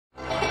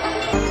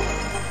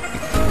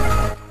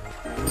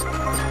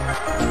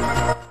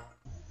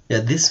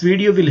This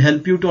video will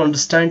help you to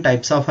understand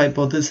types of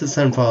hypothesis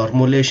and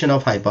formulation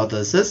of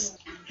hypothesis.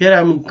 Here I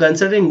am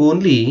considering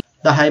only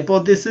the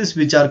hypotheses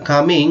which are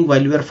coming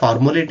while we are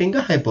formulating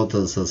a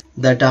hypothesis.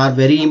 That are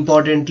very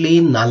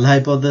importantly null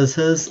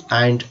hypothesis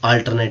and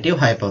alternative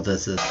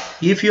hypothesis.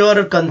 If you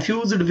are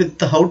confused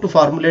with how to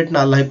formulate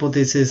null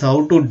hypothesis,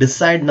 how to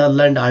decide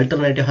null and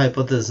alternative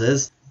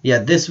hypothesis,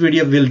 this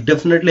video will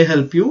definitely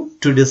help you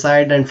to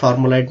decide and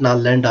formulate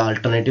null and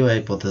alternative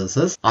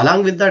hypothesis.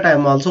 Along with that, I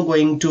am also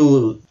going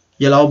to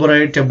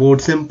elaborate about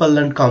simple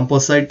and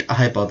composite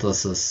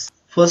hypothesis.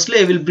 Firstly,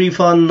 I will brief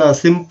on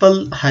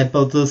simple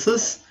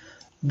hypothesis.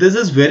 This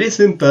is very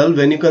simple.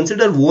 When you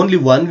consider only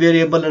one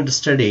variable and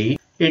study,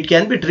 it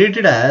can be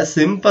treated as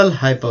simple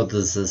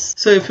hypothesis.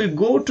 So if we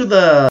go to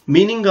the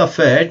meaning of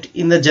it,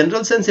 in the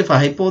general sense, if a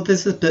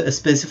hypothesis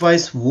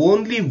specifies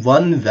only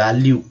one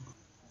value,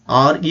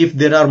 or if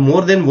there are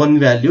more than one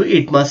value,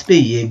 it must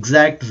be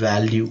exact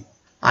value.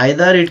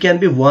 Either it can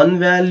be one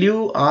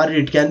value or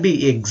it can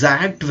be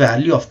exact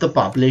value of the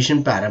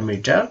population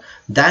parameter,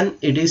 then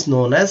it is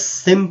known as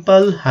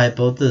simple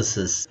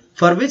hypothesis.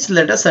 For which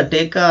let us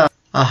take a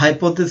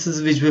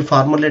hypothesis which we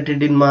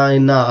formulated in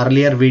an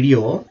earlier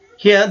video.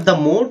 Here the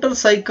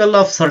motorcycle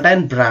of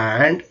certain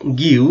brand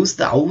gives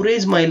the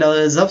average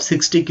mileage of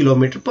 60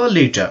 km per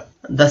liter.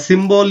 The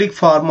symbolic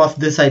form of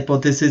this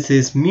hypothesis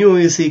is mu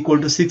is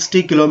equal to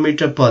 60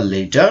 km per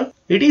liter.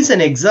 It is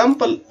an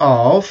example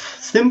of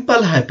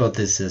simple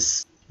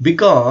hypothesis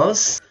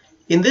because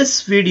in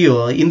this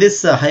video, in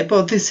this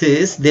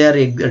hypothesis, they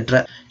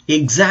are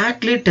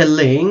exactly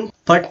telling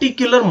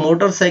particular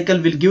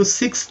motorcycle will give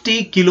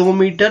 60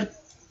 km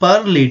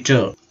per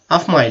liter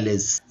of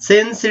mileage.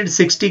 Since it's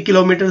 60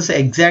 kilometers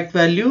exact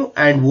value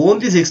and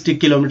only 60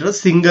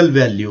 kilometers single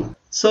value.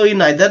 So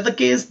in either the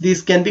case,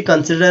 this can be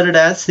considered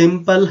as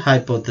simple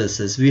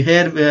hypothesis. We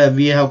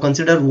have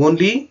considered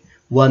only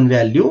one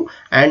value,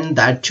 and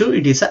that too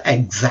it is an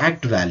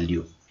exact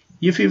value.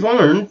 If you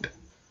want,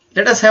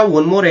 let us have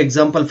one more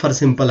example for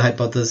simple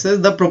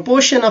hypothesis. The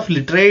proportion of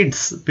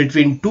literates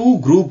between two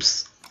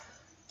groups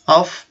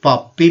of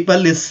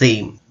people is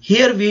same.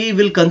 Here we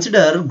will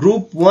consider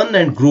group 1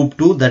 and group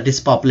 2, that is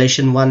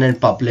population 1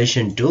 and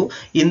population 2.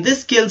 In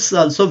this case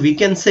also we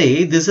can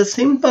say this is a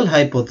simple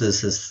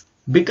hypothesis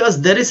because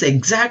there is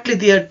exactly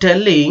they are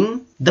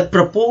telling the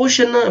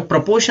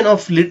proportion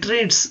of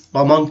literates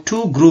among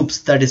two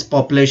groups, that is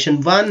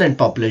population 1 and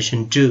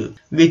population 2,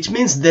 which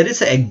means there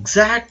is an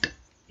exact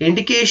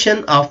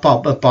indication of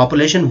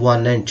population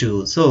 1 and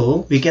 2.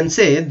 So we can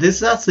say this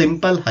is a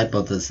simple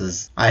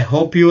hypothesis. I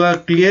hope you are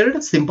clear.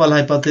 Simple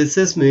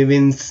hypothesis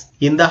means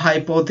in the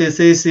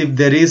hypothesis if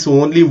there is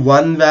only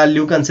one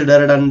value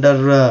considered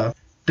under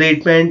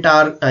treatment,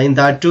 or in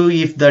that too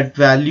if that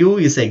value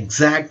is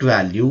exact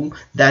value,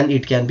 then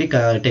it can be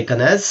taken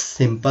as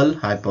simple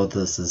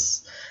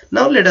hypothesis.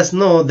 Now let us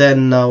know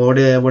then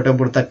what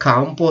about the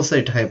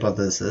composite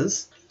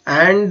hypothesis.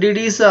 And it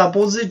is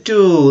opposite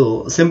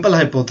to simple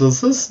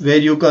hypothesis where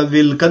you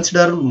will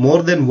consider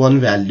more than one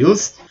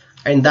values,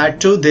 and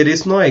that too there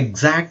is no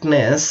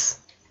exactness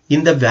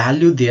in the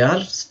value they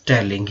are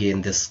telling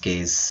in this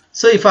case.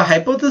 So if a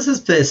hypothesis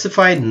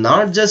specify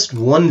not just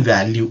one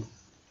value,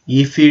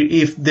 if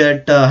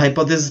that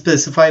hypothesis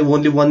specify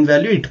only one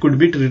value, it could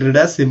be treated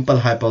as simple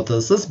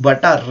hypothesis,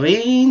 but a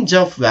range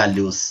of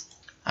values.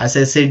 As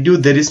I said you,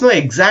 there is no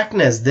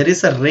exactness, there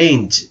is a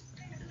range.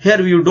 Here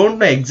you don't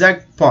know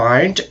exact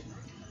point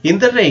in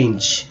the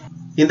range.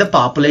 In the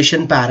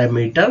population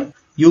parameter,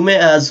 you may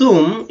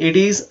assume it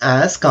is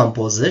as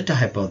composite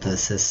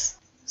hypothesis.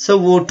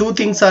 So two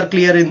things are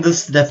clear in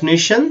this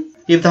definition.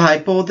 If the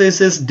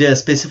hypothesis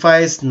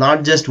specifies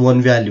not just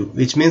one value,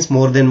 which means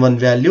more than one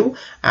value,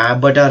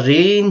 but a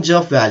range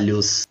of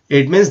values,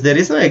 it means there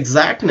is no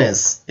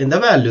exactness in the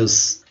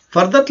values.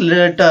 Further,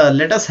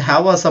 let us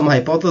have some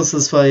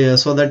hypothesis for you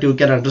so that you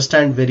can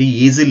understand very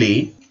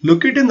easily.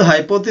 Look at in the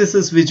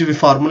hypothesis which we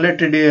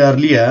formulated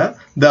earlier,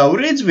 the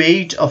average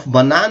weight of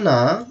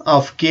banana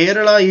of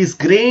Kerala is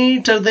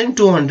greater than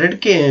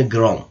 200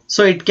 gram.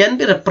 So it can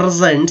be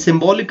represented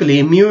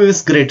symbolically mu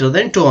is greater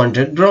than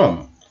 200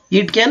 gram.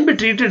 It can be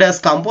treated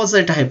as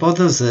composite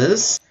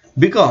hypothesis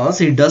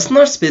because it does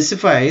not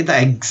specify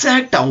the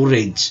exact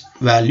average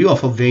value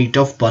of a weight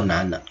of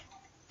banana.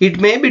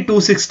 It may be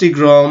 260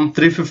 gram,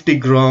 350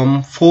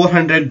 gram,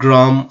 400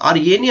 gram or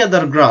any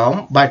other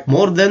gram, but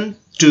more than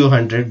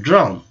 200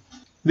 gram,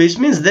 which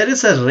means there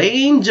is a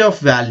range of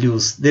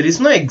values. There is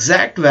no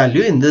exact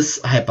value in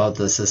this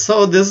hypothesis.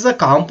 So this is a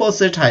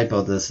composite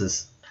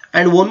hypothesis.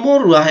 And one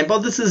more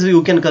hypothesis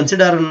you can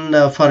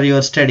consider for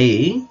your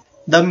study.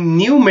 The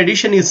new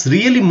medicine is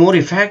really more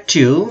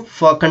effective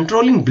for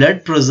controlling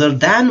blood pressure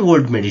than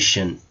old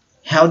medicine.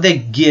 Have they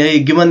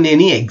given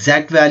any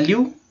exact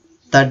value?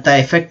 That the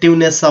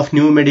effectiveness of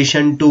new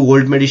medicine to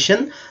old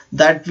medicine,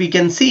 that we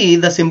can see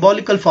the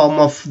symbolical form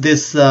of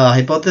this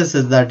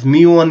hypothesis that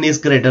mu1 is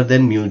greater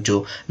than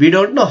mu2. We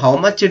don't know how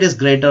much it is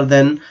greater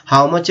than,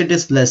 how much it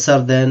is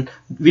lesser than.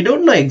 We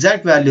don't know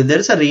exact value. There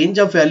is a range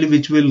of value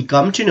which will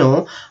come to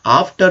know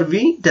after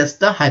we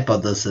test the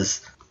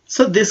hypothesis.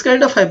 So this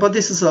kind of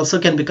hypothesis also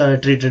can be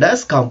treated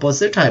as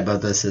composite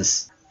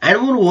hypothesis.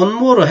 And one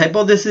more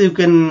hypothesis you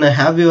can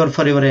have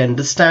for your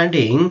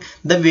understanding.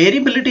 The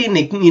variability in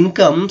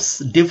incomes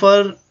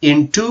differ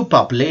in two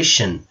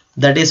populations.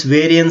 That is,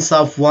 variance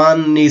of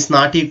 1 is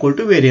not equal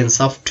to variance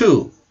of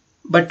 2.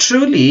 But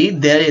truly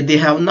they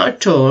have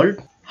not told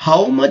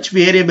how much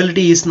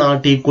variability is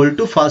not equal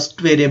to first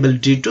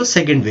variability to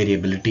second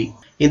variability.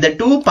 In the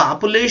two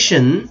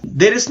population,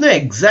 there is no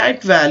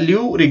exact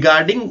value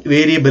regarding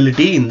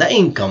variability in the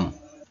income,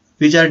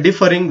 which are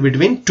differing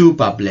between two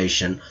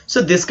population.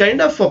 So this kind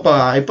of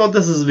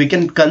hypothesis we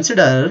can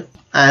consider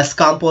as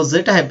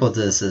composite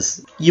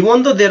hypothesis.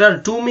 Even though there are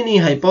too many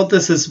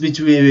hypotheses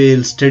which we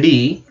will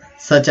study,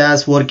 such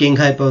as working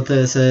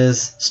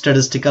hypothesis,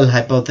 statistical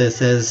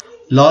hypothesis,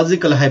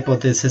 logical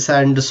hypothesis,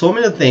 and so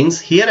many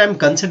things, here I am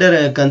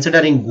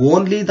considering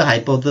only the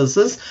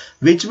hypothesis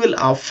which will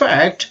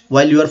affect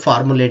while you are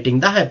formulating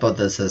the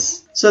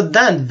hypothesis. So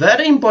then,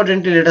 very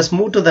importantly, let us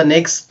move to the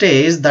next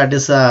stage, that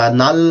is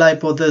null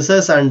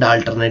hypothesis and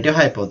alternative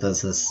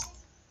hypothesis.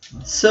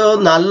 So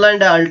null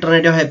and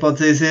alternative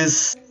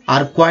hypothesis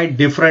are quite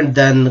different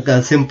than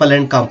simple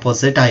and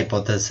composite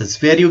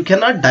hypothesis, where you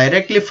cannot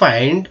directly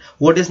find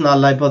what is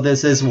null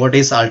hypothesis, what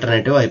is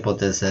alternative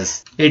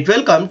hypothesis. It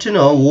will come to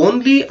know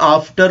only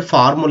after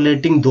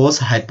formulating those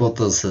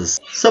hypotheses.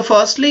 So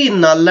firstly, in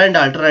null and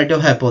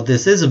alternative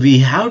hypothesis, we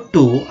have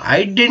to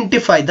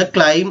identify the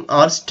claim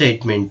or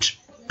statement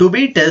to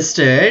be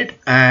tested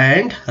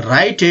and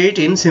write it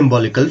in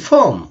symbolical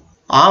form.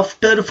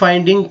 After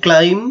finding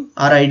claim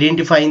or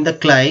identifying the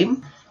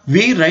claim,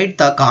 we write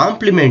the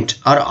complement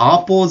or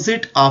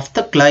opposite of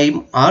the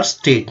claim or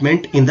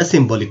statement in the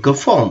symbolical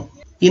form.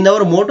 In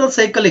our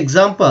motorcycle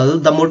example,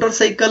 the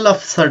motorcycle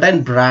of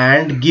certain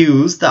brand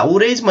gives the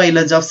average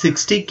mileage of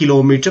 60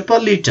 km per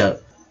liter.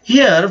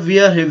 Here we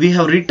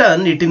have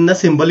written it in the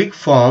symbolic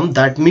form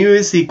that mu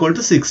is equal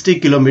to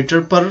 60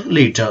 km per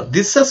liter.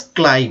 This is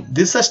claim.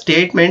 This is a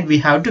statement, we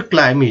have to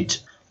claim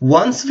it.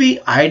 Once we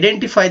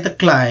identify the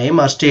claim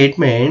or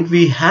statement,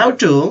 we have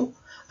to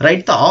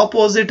write the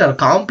opposite or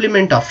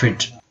complement of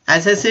it.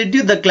 As I said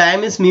you, the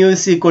claim is mu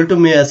is equal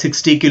to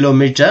 60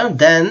 km,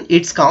 then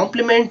its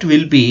complement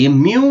will be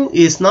mu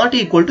is not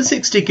equal to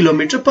 60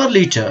 km per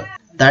liter.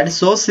 That is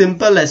so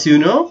simple, as you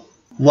know.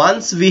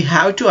 Once we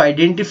have to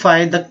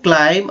identify the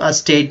claim or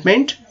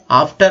statement,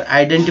 after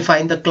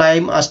identifying the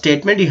claim or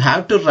statement, you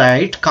have to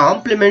write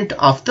complement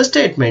of the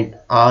statement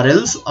or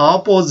else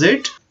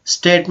opposite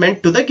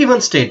statement to the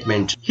given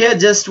statement. Here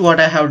just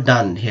what I have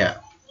done here.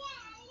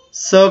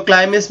 So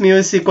claim is mu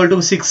is equal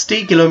to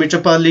 60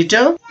 km per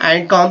liter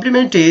and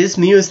complement is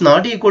mu is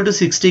not equal to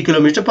 60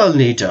 km per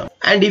liter.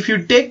 And if you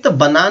take the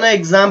banana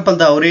example,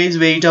 the average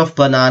weight of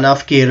banana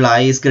of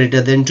Kerala is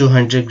greater than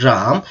 200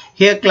 gram.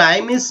 Here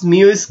claim is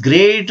mu is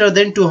greater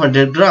than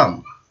 200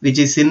 gram, which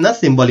is in the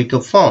symbolic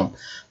form.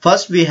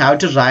 First we have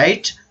to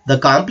write the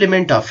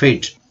complement of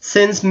it.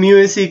 Since mu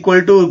is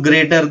equal to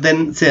greater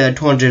than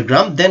 200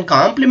 gram, then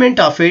complement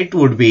of it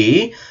would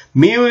be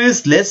mu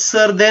is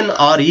lesser than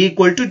or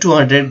equal to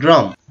 200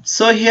 gram.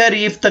 So here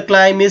if the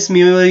claim is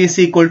mu is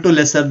equal to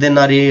lesser than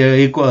or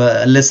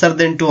lesser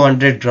than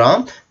 200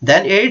 gram,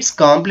 then its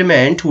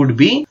complement would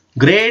be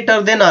greater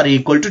than or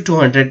equal to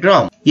 200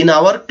 gram. In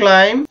our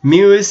claim,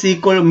 mu is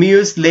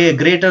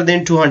greater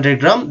than 200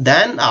 gram,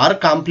 then our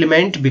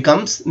complement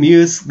becomes mu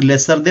is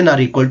lesser than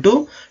or equal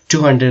to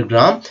 200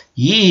 gram.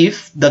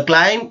 If the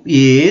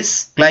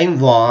claim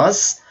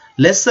was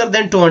lesser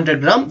than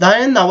 200 gram,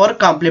 then our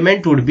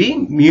complement would be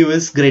mu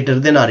is greater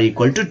than or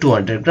equal to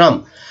 200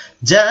 gram.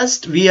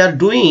 Just we are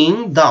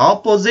doing the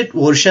opposite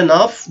version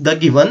of the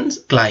given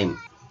claim.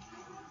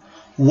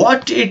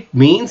 What it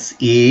means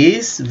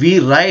is we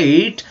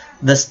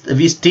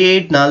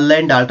state null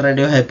and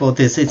alternative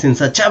hypothesis in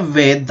such a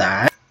way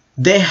that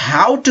they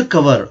have to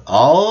cover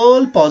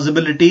all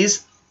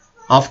possibilities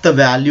of the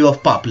value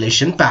of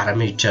population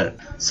parameter.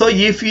 So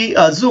if we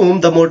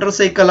assume the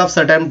motorcycle of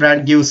certain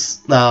brand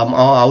gives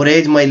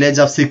average mileage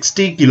of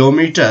 60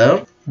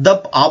 km,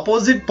 the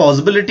opposite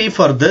possibility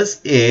for this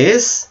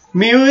is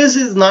mu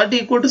is not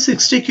equal to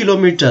 60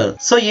 km.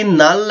 So in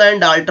null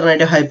and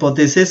alternative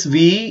hypothesis,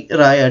 we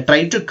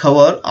try to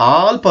cover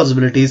all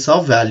possibilities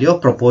of value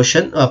of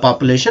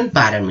population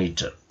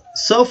parameter.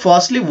 So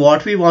firstly,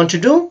 what we want to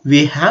do,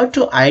 we have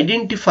to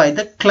identify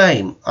the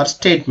claim or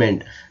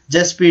statement.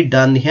 Just be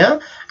done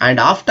here, and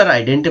after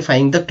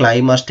identifying the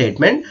claim or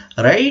statement,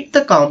 write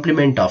the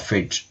complement of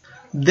it.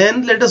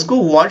 Then let us go,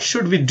 what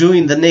should we do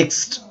in the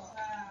next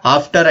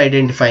after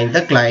identifying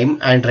the claim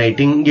and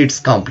writing its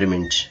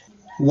complement.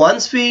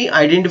 Once we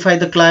identify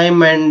the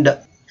claim and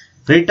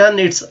return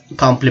its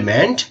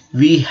complement,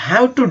 we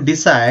have to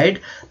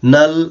decide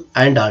null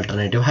and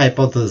alternative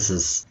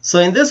hypothesis. So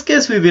in this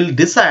case, we will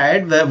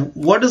decide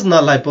what is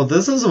null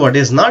hypothesis, what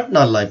is not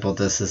null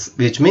hypothesis,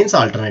 which means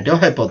alternative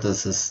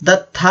hypothesis.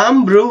 The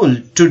thumb rule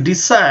to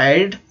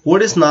decide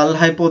what is null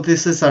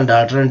hypothesis and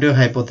alternative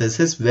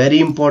hypothesis, very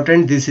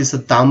important. This is a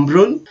thumb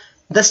rule.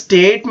 The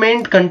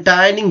statement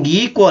containing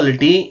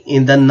equality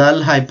in the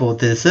null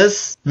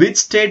hypothesis. Which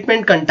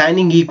statement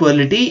containing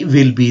equality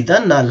will be the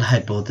null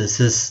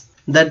hypothesis?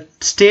 The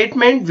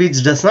statement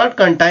which does not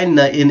contain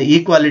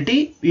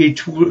inequality,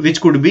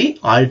 which could be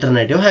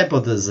alternative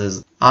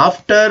hypothesis.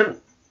 After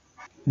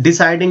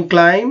deciding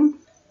claim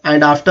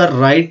and after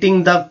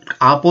writing the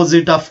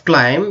opposite of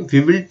claim,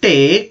 we will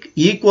take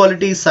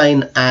equality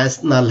sign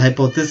as null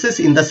hypothesis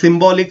in the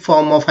symbolic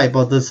form of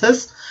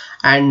hypothesis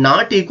and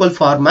not equal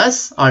form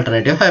as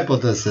alternative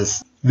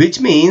hypothesis.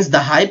 Which means the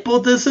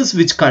hypothesis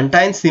which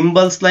contains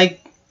symbols like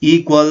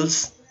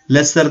equals,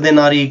 lesser than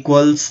or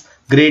equals,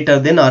 greater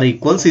than or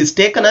equals is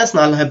taken as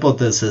null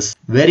hypothesis.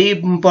 Very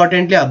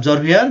importantly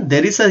observe here,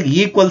 there is a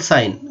equal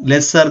sign,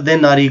 lesser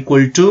than or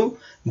equal to,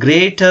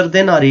 greater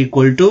than or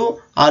equal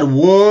to, or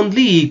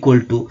only equal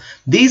to.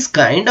 These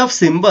kind of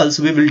symbols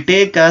we will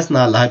take as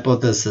null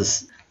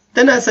hypothesis.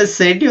 Then as I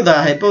said you, the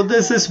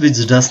hypothesis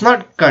which does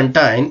not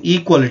contain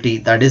equality,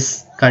 that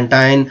is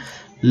contain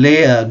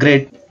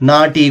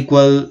not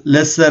equal,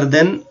 lesser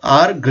than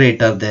or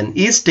greater than,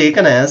 is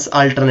taken as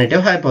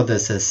alternative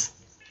hypothesis.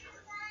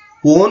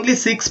 Only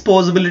 6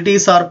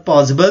 possibilities are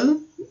possible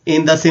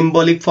in the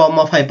symbolic form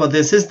of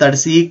hypothesis, that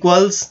is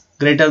equals,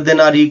 greater than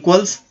or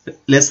equals,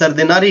 lesser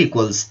than or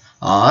equals,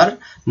 or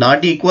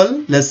not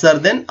equal, lesser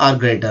than or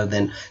greater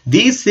than.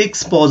 These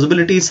 6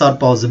 possibilities are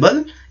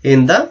possible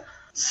in the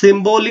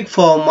symbolic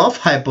form of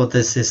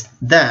hypothesis.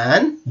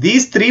 Then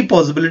these 3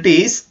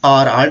 possibilities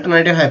are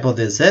alternative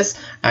hypothesis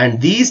and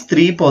these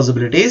 3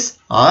 possibilities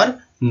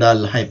are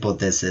null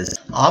hypothesis.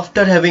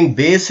 After having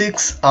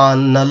basics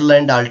on null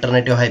and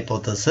alternative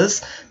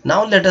hypothesis,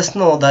 now let us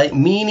know the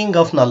meaning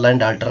of null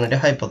and alternative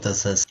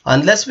hypothesis.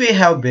 Unless we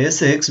have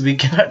basics, we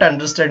cannot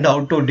understand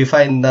how to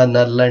define the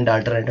null and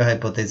alternative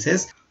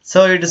hypothesis.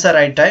 So it is a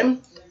right time.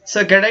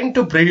 So getting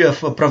to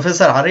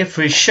Professor R.A.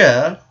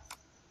 Fisher,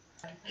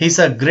 he's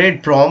a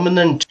great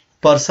prominent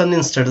person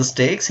in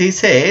statistics. He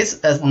says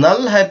a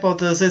null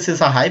hypothesis is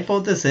a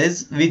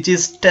hypothesis which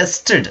is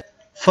tested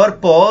for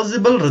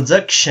possible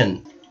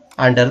rejection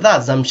under the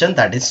assumption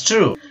that is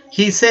true.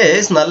 He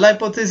says null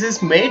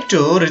hypothesis made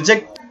to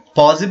reject,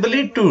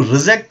 possibly to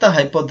reject the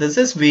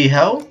hypothesis we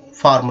have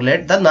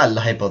formulated the null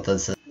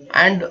hypothesis.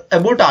 And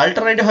about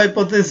alternative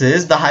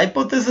hypothesis, the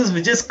hypothesis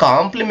which is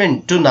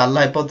complement to null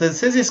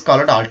hypothesis is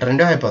called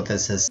alternative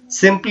hypothesis.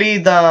 Simply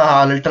the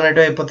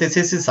alternative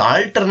hypothesis is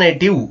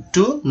alternative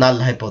to null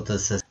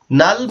hypothesis.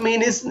 Null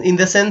means in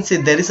the sense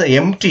there is a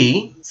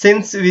empty,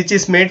 since which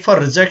is made for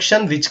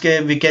rejection, which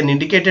we can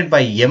indicate it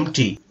by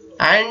empty.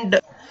 And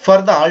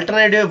for the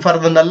alternative, for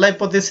the null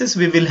hypothesis,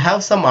 we will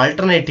have some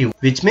alternative,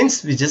 which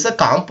means which is a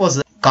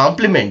composite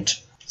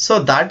complement. So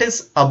that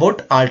is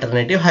about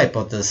alternative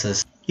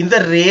hypothesis. In the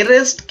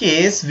rarest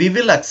case, we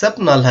will accept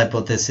null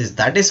hypothesis.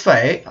 That is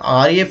why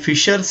R.A.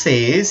 Fisher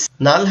says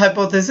null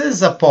hypothesis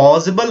is a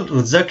possible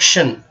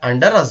rejection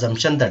under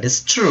assumption that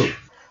is true.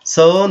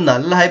 So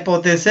null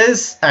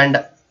hypothesis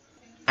and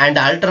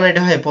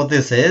alternative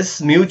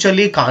hypothesis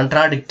mutually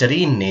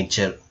contradictory in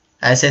nature.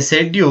 As I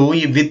said you,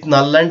 with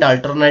null and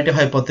alternative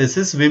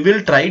hypothesis, we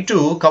will try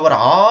to cover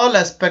all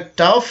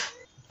aspects of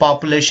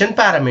population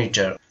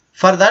parameter.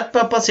 For that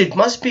purpose, it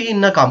must be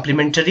in a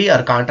complementary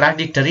or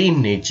contradictory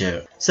in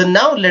nature. So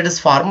now let us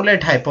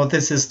formulate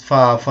hypothesis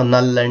for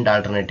null and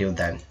alternative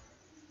then.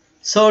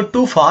 So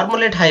to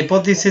formulate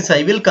hypothesis,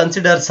 I will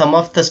consider some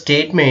of the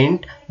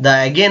statement.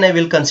 Again I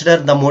will consider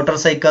the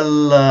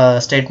motorcycle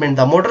statement.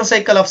 The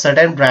motorcycle of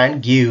certain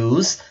brand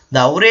gives the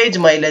average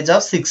mileage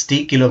of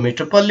 60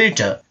 km per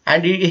liter.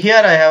 And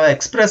here I have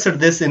expressed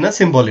this in a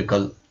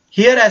symbolical.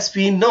 Here as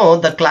we know,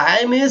 the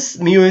claim is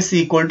mu is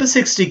equal to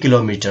 60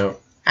 km.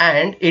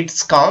 And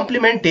its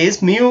complement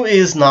is mu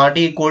is not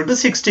equal to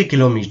 60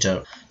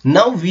 km.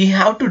 Now we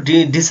have to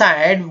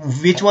decide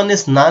which one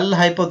is null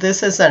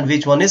hypothesis and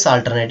which one is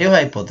alternative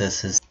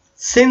hypothesis.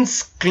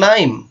 Since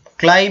claim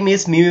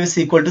is mu is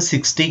equal to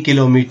 60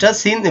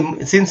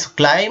 km, since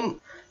claim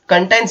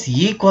contains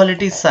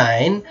equality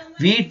sign,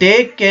 we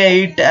take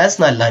it as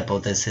null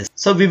hypothesis.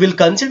 So we will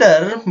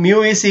consider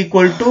mu is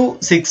equal to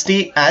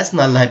 60 as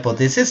null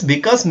hypothesis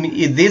because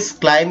this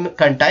claim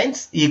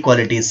contains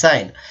equality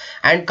sign.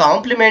 And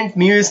complement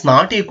mu is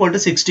not equal to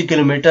 60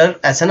 km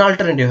as an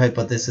alternative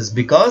hypothesis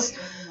because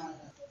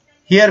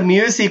here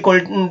mu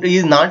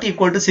is not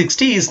equal to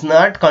 60 is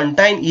not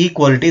contain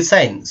equality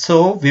sign.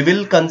 So we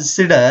will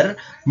consider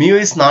mu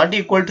is not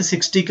equal to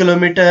 60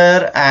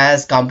 km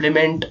as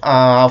complement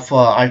of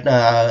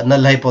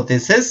null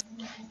hypothesis.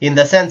 In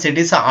the sense it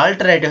is an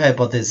alternative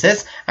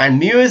hypothesis, and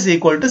mu is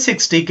equal to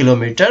 60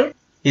 km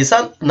is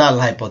a null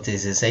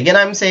hypothesis. Again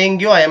I am saying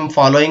you, I am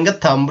following a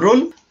thumb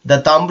rule.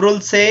 The thumb rule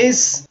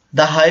says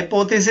the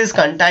hypothesis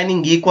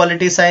containing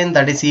equality sign,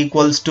 that is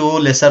equals to,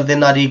 lesser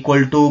than or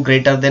equal to,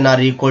 greater than or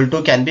equal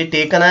to, can be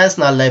taken as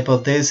null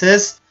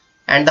hypothesis,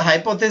 and the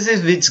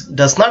hypothesis which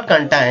does not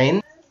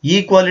contain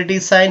equality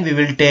sign we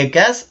will take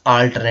as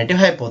alternative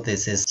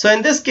hypothesis. So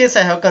in this case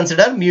I have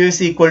considered mu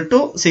is equal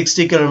to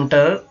 60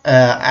 km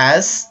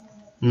as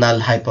null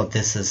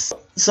hypothesis.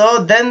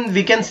 So then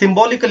we can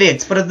symbolically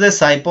express this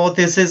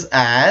hypothesis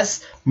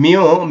as mu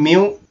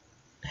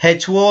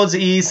HO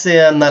is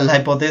a null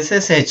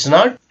hypothesis, H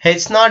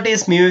naught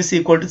is mu is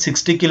equal to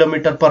 60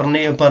 km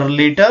per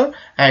liter,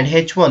 and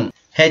H1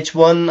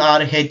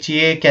 or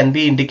HA can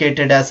be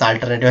indicated as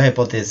alternative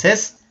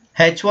hypothesis.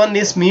 H1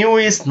 is mu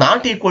is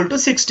not equal to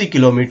 60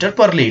 km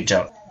per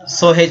liter.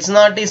 So H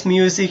naught is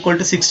mu is equal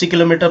to 60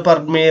 km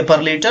per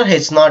liter.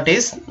 H naught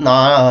is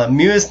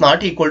mu is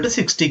not equal to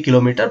 60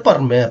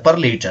 km per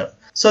liter.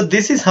 So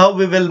this is how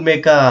we will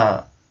make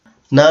a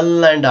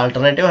null and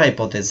alternative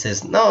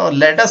hypothesis. Now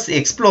let us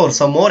explore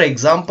some more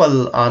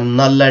example on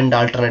null and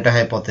alternative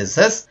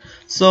hypothesis.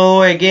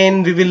 So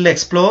again we will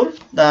explore,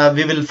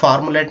 we will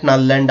formulate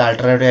null and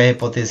alternative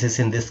hypothesis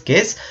in this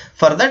case.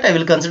 For that I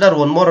will consider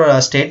one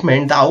more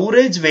statement. The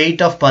average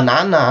weight of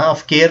banana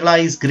of Kerala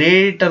is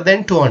greater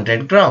than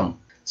 200 gram.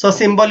 So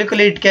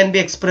symbolically it can be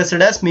expressed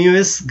as mu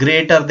is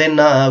greater than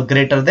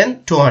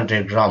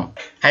 200 gram.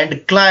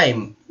 And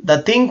climb, the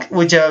thing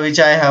which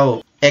I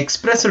have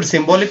expressed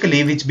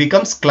symbolically, which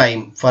becomes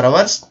climb for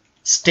our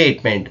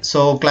statement.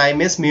 So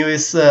climb is mu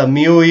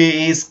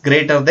is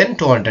greater than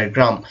 200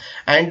 gram,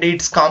 and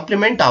its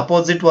complement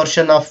opposite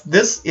version of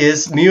this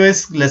is mu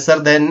is lesser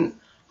than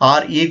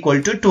or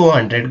equal to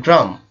 200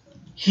 gram.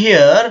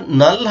 Here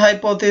null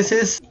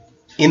hypothesis,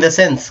 in the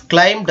sense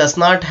climb does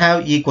not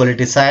have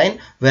equality sign,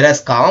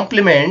 whereas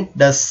complement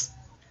does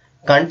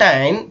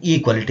contain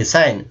equality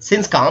sign.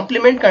 Since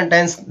complement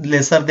contains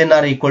lesser than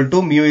or equal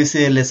to, mu is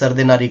lesser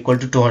than or equal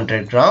to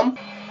 200 gram,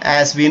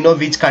 as we know,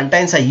 which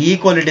contains a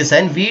equality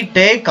sign, we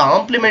take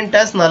complement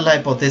as null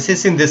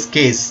hypothesis in this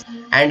case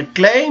and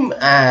claim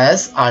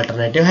as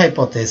alternative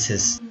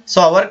hypothesis.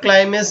 So our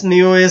claim is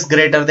mu is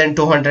greater than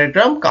 200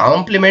 gram,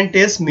 complement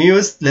is mu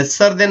is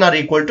lesser than or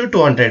equal to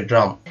 200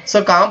 gram.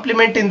 So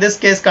complement in this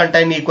case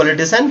contain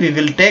equality sign, we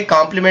will take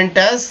complement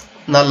as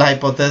null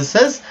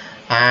hypothesis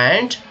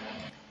and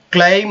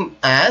claim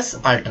as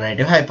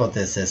alternative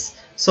hypothesis.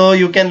 So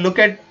you can look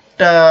at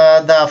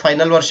the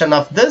final version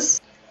of this.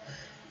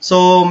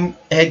 So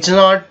H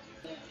naught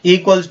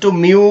equals to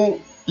mu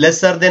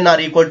lesser than or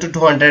equal to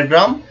 200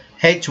 gram.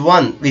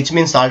 H1, which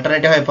means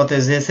alternative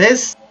hypothesis,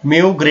 is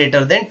mu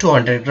greater than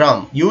 200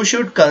 gram. You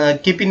should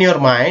keep in your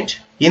mind,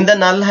 in the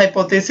null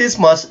hypothesis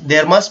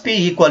there must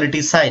be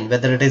equality sign,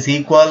 whether it is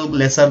equal,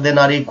 lesser than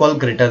or equal,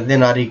 greater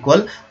than or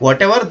equal,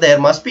 whatever, there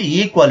must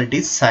be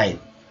equality sign.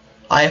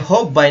 I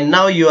hope by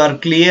now you are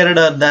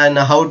clearer than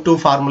how to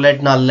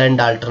formulate null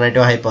and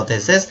alternative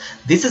hypothesis.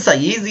 This is the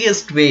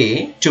easiest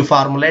way to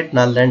formulate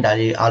null and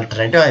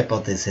alternative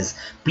hypothesis.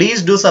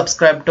 Please do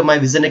subscribe to my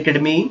Vision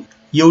Academy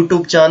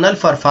YouTube channel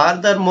for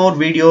further more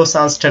videos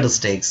on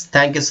statistics.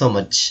 Thank you so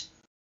much.